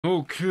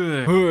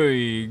Okay,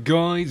 hey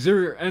guys,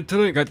 and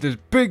today I got this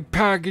big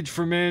package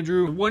from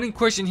Andrew. The one in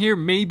question here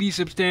may be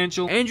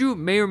substantial. Andrew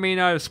may or may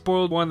not have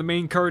spoiled one of the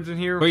main cards in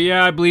here, but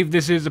yeah, I believe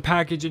this is the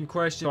package in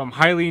question, so I'm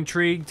highly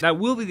intrigued. That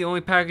will be the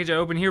only package I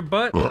open here,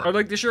 but I'd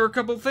like to share a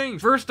couple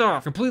things. First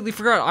off, completely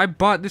forgot, I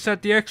bought this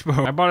at the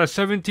expo. I bought a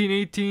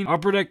 17-18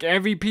 Upper Deck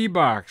MVP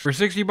box for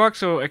 60 bucks,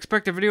 so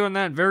expect a video on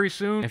that very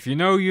soon. If you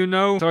know, you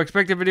know. So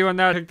expect a video on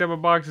that. Picked up a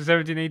box of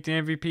 17-18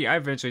 MVP. I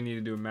eventually need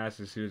to do a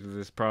master series with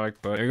this product,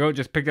 but there you go,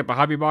 just picked up a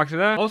hobby box of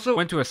that. Also,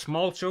 went to a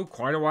small show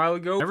quite a while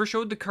ago. Never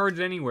showed the cards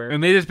anywhere,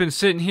 and they just been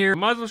sitting here.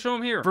 Might as well show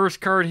them here.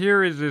 First card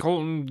here is the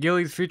Carlton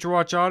Gillies Future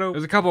Watch Auto. It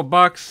was a couple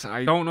bucks.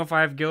 I don't know if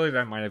I have Gillies.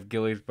 I might have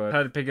Gillies, but I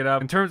had to pick it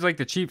up. In terms of like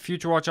the cheap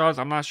Future Watch Autos,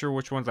 I'm not sure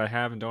which ones I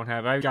have and don't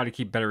have. I've got to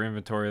keep better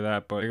inventory of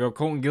that, but there you go.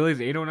 Carlton Gillies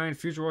 809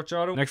 Future Watch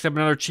Auto. Next up,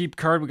 another cheap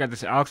card. We got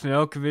this Alex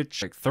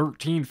Nedeljkovic, like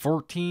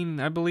 13-14,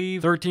 I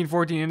believe.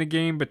 13-14 in the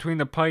game between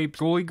the pipes.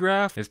 Goalie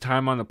graph. His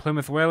time on the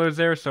Plymouth Whalers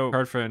there, so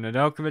card for the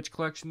Nedeljkovic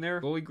collection there.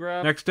 Goalie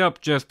graph. Next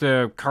up, just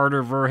a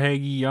Carter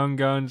Verhaeghe Young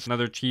Guns.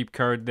 Another cheap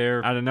card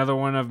there. Add another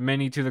one of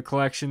many to the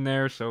collection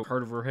there, so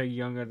Carter Verhaeghe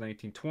Young Guns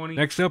 1920.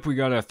 Next up, we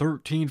got a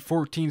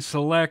 13-14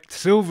 Select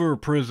Silver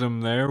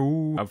Prism there.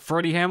 Ooh. A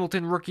Freddie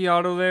Hamilton rookie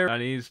auto there.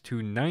 That is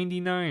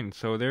 $2.99.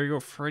 So there you go,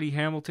 Freddie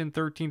Hamilton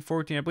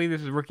 13-14. I believe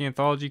this is rookie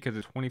anthology because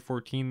it's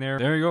 2014 there.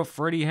 There you go,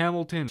 Freddie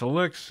Hamilton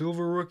Select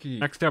Silver Rookie.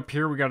 Next up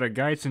here, we got a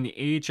guy. It's in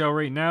the AHL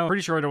right now.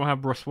 Pretty sure I don't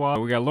have Brossois.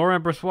 We got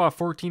Laurent Brossois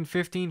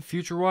 14-15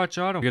 Future Watch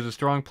Auto. He has a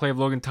strong play of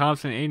Logan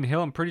Thompson and Aiden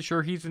Hill. I'm pretty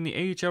sure he's in the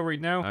AHL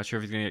right now. Not sure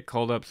if he's gonna get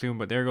called up soon,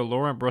 but there you go,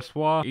 Laurent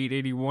Brossois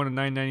 881 and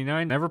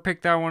 999. Never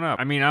picked that one up.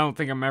 I mean, I don't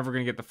think I'm ever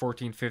gonna get the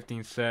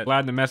 14-15 set.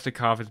 Vlad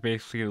Nemestikov is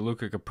basically the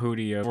Luka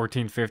Caputi of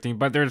 14-15,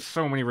 but there's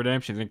so many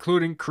redemptions,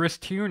 including Chris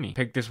Tierney.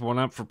 Picked this one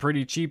up for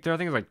pretty cheap there. I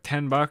think it's like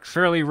 10 bucks.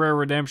 Fairly rare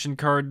redemption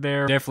card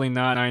there. Definitely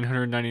not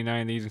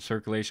 999 these in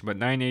circulation, but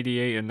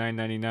 988 and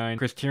 999.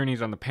 Chris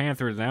Tierney's on the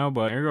Panthers now,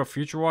 but there you go,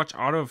 Future Watch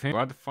auto of him.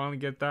 Glad to finally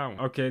get that one.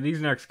 Okay,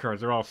 these next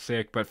cards are all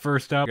sick, but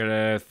first up, got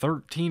a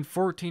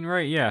 13-14,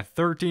 right? Yeah,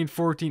 13-14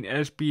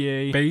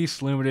 SBA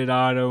base limited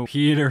auto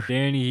Heater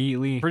Danny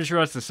Heatley. Pretty sure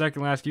that's the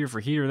second last year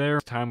for Heater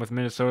there. Time with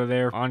Minnesota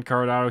there. On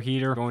card auto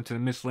Heater. Going to the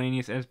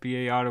miscellaneous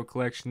SBA auto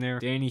collection there.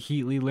 Danny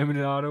Heatley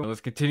limited auto. So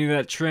let's continue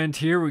that trend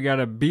here. We got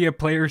a Be a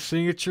Player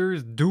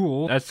Signatures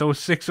dual. That's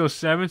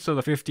 06-07, so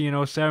the 50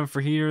 and 07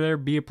 for Heater there.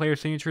 Be a Player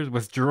Signatures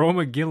with Jerome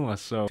McGinley.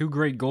 So two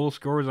great goal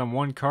scorers on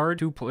one card.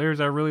 Two players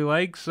I really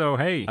like. So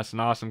hey, that's an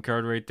awesome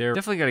card right there.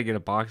 Definitely got to get a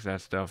box of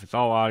that stuff. It's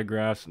all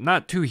autographs.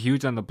 Not too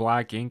huge on the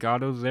black ink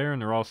autos there,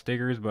 and they're all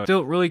stickers, but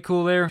still really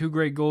cool there. Two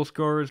great goal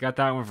scorers. Got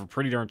that one for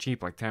pretty darn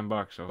cheap, like 10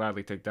 bucks, so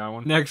gladly take that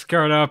one. Next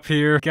card up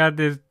here, got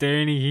this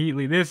Danny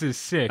Heatley. This is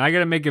sick. I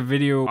gotta make a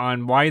video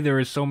on why there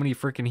is so many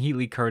freaking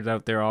Heatley cards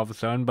out there all of a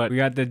sudden, but we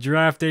got the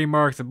draft day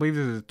marks. I believe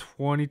this is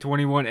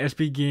 2021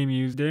 SP Game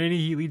Use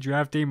Danny Heatley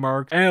draft day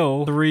marks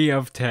L3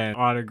 of 10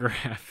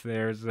 autograph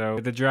there. So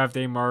with the draft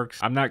day marks,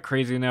 I'm not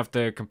crazy enough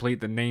to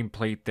complete the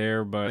nameplate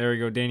there, but there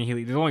you go, Danny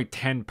Heatley. There's only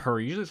 10 per.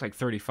 Usually it's like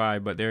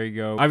 35, but there you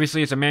go.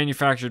 Obviously it's a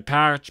manufactured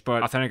patch,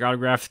 but authentic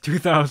autograph.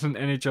 2000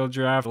 NHL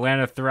draft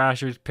Atlanta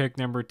Thrashers pick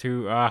number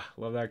 2.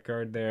 Love that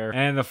card there.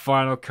 And the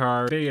final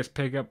card, biggest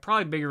pickup,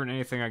 probably bigger than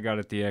anything I got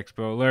at the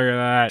expo. Look at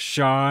that,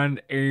 Sean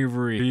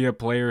Avery Be a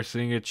Player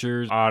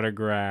Signatures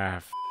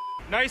autograph.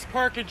 Nice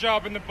parking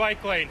job in the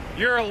bike lane.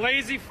 You're a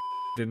lazy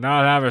Did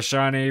not have a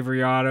Sean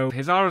Avery auto.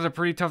 His autos are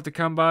pretty tough to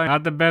come by.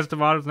 Not the best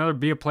of autos. Another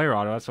Be a Player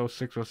auto. That's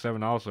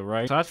 06-07 also,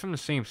 right? So that's from the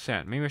same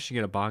set. Maybe I should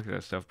get a box of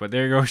that stuff. But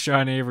there you go,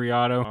 Sean Avery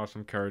auto.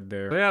 Awesome card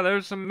there. So yeah,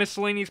 there's some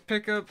miscellaneous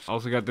pickups.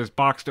 Also got this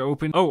box to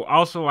open. Oh,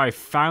 also I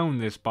found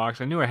this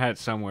box. I knew I had it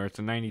somewhere. It's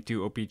a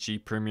 92 o-pee-chee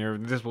Premier.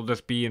 This will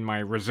just be in my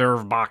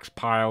reserve box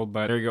pile.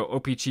 But there you go,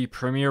 o-pee-chee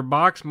Premier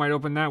box. Might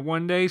open that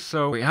one day.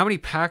 So wait, how many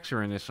packs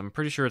are in this? I'm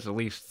pretty sure it's at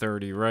least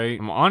 30, right?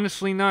 I'm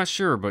honestly not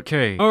sure, but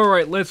okay.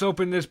 Alright, let's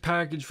open this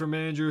package from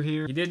Andrew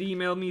here. He did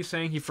email me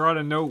saying he forgot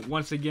a note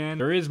once again.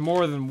 There is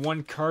more than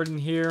one card in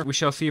here. We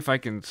shall see if I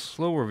can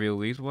slow reveal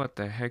these. What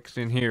the heck's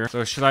in here?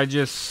 So should I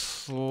just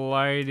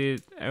slide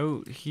it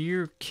out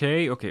here?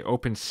 Okay,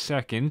 open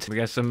second. We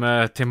got some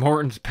Tim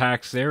Hortons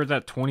packs there. Is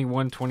that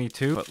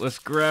 21-22? But let's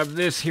grab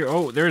this here.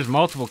 Oh, there's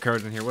multiple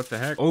cards in here. What the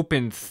heck?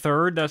 Open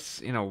third. That's,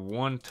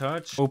 one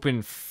touch.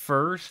 Open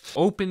first.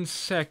 Open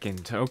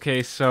second.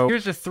 Okay, so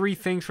here's the 3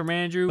 things from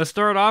Andrew. Let's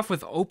start off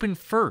with open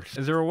first.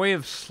 Is there a way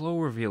of slow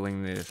revealing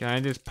this? Can I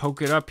just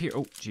poke it up here?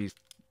 Oh, jeez.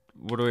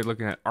 What are we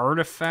looking at?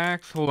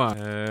 Artifacts? Hold on.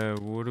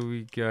 What do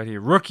we got here?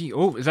 Rookie.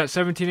 Oh, is that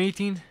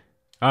 17-18?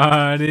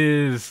 Ah, it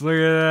is. Look at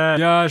that.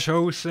 Josh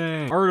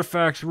Hosang.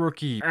 Artifacts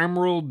rookie.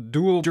 Emerald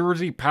dual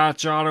jersey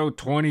patch auto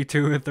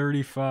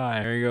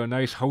 22-35. There you go.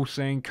 Nice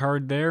Hosang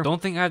card there. Don't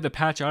think I have the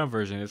patch auto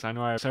version of this. I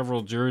know I have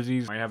several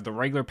jerseys. I have the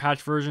regular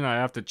patch version. I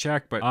have to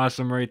check, but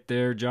awesome right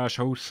there. Josh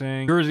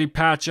Hosang. Jersey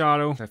patch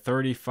auto. A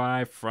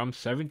 35 from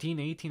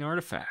 17-18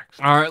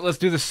 artifacts. All right, let's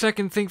do the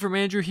second thing from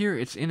Andrew here.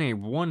 It's in a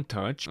one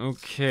touch.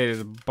 Okay,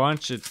 there's a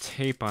bunch of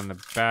tape on the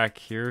back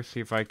here. See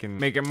if I can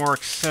make it more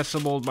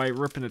accessible by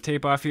ripping the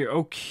tape off here.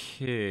 Okay.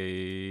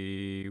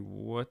 Okay,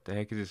 what the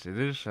heck is this? Is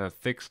this a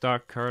thick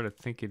stock card? I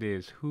think it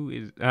is. Who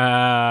is...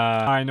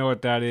 I know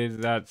what that is.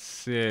 That's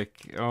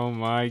sick. Oh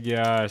my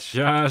gosh.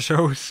 Josh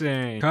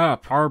Hosang.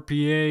 Cup.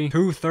 RPA.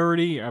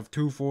 230 of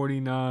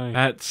 249.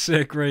 That's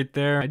sick right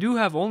there. I do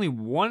have only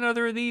one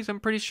other of these, I'm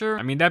pretty sure.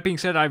 I mean, that being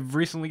said, I've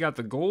recently got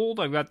the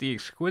gold. I've got the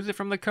exquisite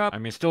from the cup. I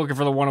mean, still looking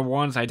for the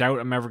one-of-ones. I doubt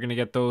I'm ever going to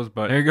get those,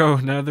 but there you go.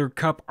 Another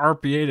cup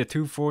RPA to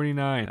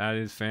 249. That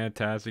is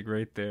fantastic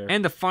right there.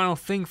 And the final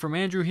thing from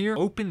Andrew here,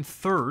 open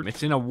third.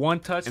 It's in a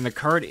one-touch, and the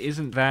card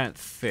isn't that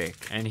thick.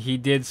 And he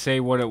did say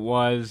what it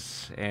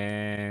was,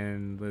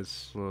 and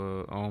let's,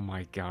 oh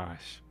my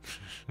gosh.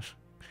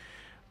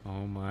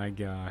 Oh my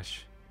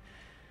gosh.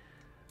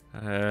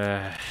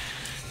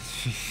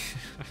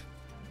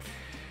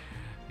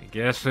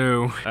 Guess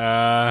who?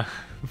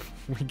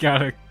 We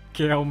got a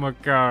Cale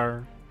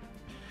Makar.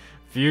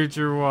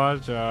 Future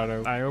Watch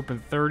Auto. I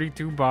opened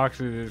 32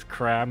 boxes of this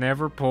crap.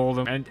 Never pulled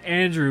them. And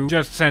Andrew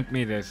just sent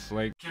me this.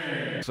 Like,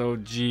 so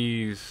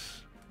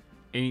geez.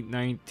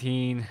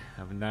 819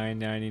 of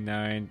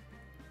 999.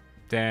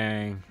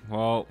 Dang.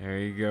 Well, there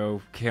you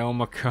go. Cale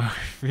Makar,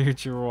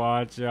 Future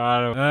Watch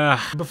Auto.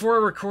 Before I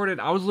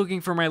recorded, I was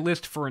looking for my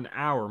list for an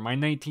hour. My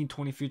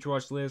 1920 Future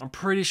Watch list. I'm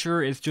pretty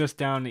sure it's just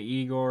down to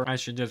Igor. I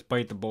should just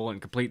bite the bullet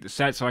and complete the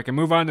set so I can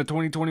move on to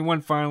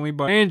 2021 finally.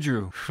 But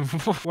Andrew,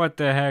 what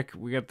the heck?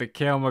 We got the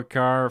Cale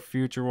Makar,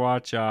 Future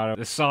Watch Auto.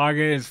 The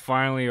saga is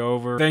finally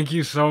over. Thank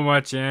you so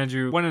much,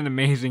 Andrew. What an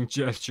amazing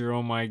gesture.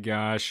 Oh my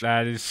gosh.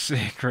 That is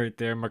sick right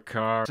there,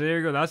 Makar. So there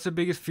you go. That's the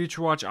biggest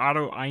Future Watch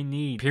Auto I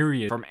need,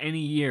 period, from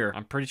any year.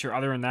 I'm pretty sure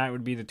other than that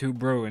would be the two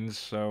Bruins.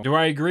 So do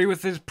I agree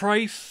with his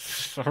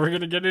price? Are we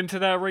gonna get into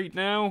that right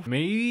now?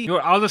 Maybe? You know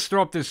what, I'll just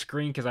throw up this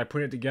screen because I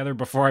put it together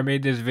before I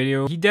made this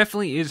video. He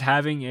definitely is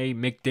having a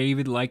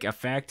McDavid-like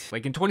effect.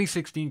 Like in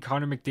 2016,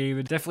 Connor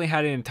McDavid definitely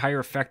had an entire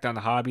effect on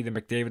the hobby. The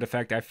McDavid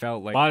effect, I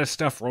felt like a lot of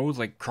stuff rose,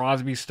 like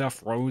Crosby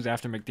stuff rose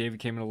after McDavid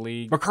came in the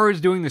league. Makar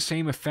is doing the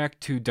same effect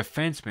to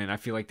defensemen. I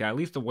feel like that. At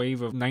least a wave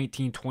of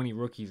 1920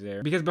 rookies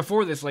there. Because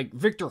before this, like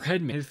Victor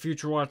Hedman, his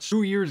Future Watch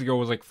 2 years ago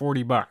was like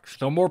 $40.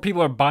 So more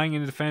people are buying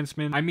into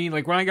defensemen. I mean,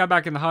 like when I got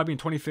back in the hobby in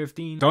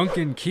 2015,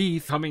 Duncan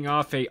Keith coming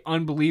off a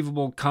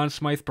unbelievable Conn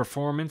Smythe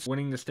performance,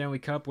 winning the Stanley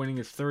Cup, winning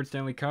his third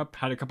Stanley Cup,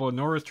 had a couple of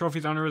Norris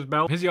trophies under his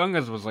belt. His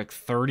youngest was like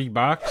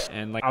 $30,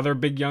 and like other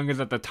big youngest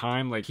at the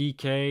time, like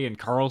PK and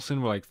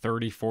Carlton were like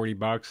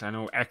 $30-40. I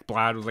know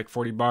Ekblad was like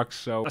 $40,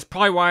 so that's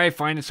probably why I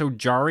find it so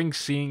jarring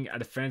seeing a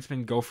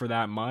defenseman go for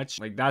that much.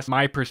 Like that's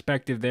my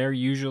perspective there.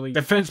 Usually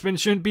defensemen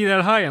shouldn't be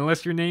that high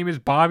unless your name is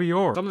Bobby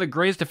Orr. Some of the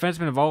greatest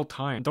defensemen of all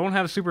time don't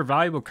have super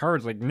valuable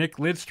cards, like Nick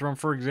Lidstrom,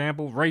 for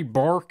example, Ray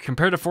Bourque.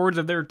 Compared to forwards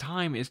of their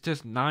time, it's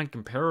just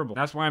non-comparable.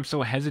 That's why I'm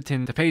so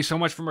hesitant to pay so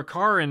much for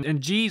Makar. And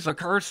geez,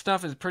 Makar's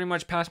stuff is pretty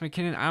much past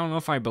McKinnon. I don't know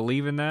if I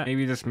believe in that.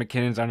 Maybe just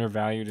McKinnon's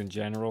undervalued in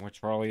general, which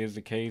probably is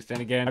the case.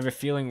 Then again, I have a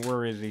feeling,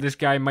 where is he? This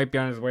guy might be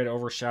on his way to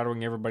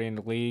overshadowing everybody in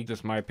the league,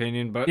 just my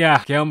opinion. But yeah,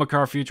 Cale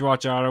Makar, Future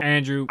Watch Auto.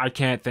 Andrew, I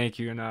can't thank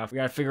you enough. We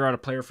gotta figure out a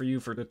player for you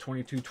for the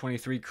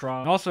 22-23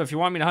 crop. And also, if you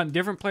want me to hunt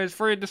different players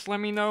for you, just let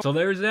me know. So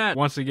there's that.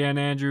 Once again,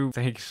 Andrew,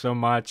 thank you so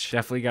much.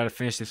 Definitely got to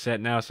finish the set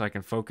now so I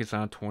can focus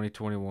on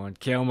 2021.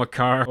 Cale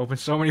Makar opened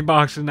so many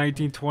boxes in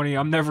 1920.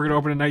 I'm never gonna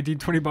open a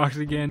 1920 box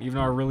again, even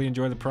though I really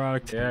enjoy the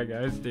product. Yeah,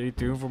 guys, stay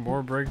tuned for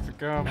more breaks to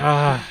come.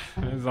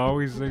 As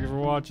always, thank you for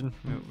watching.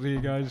 I'll see you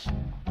guys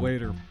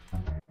later.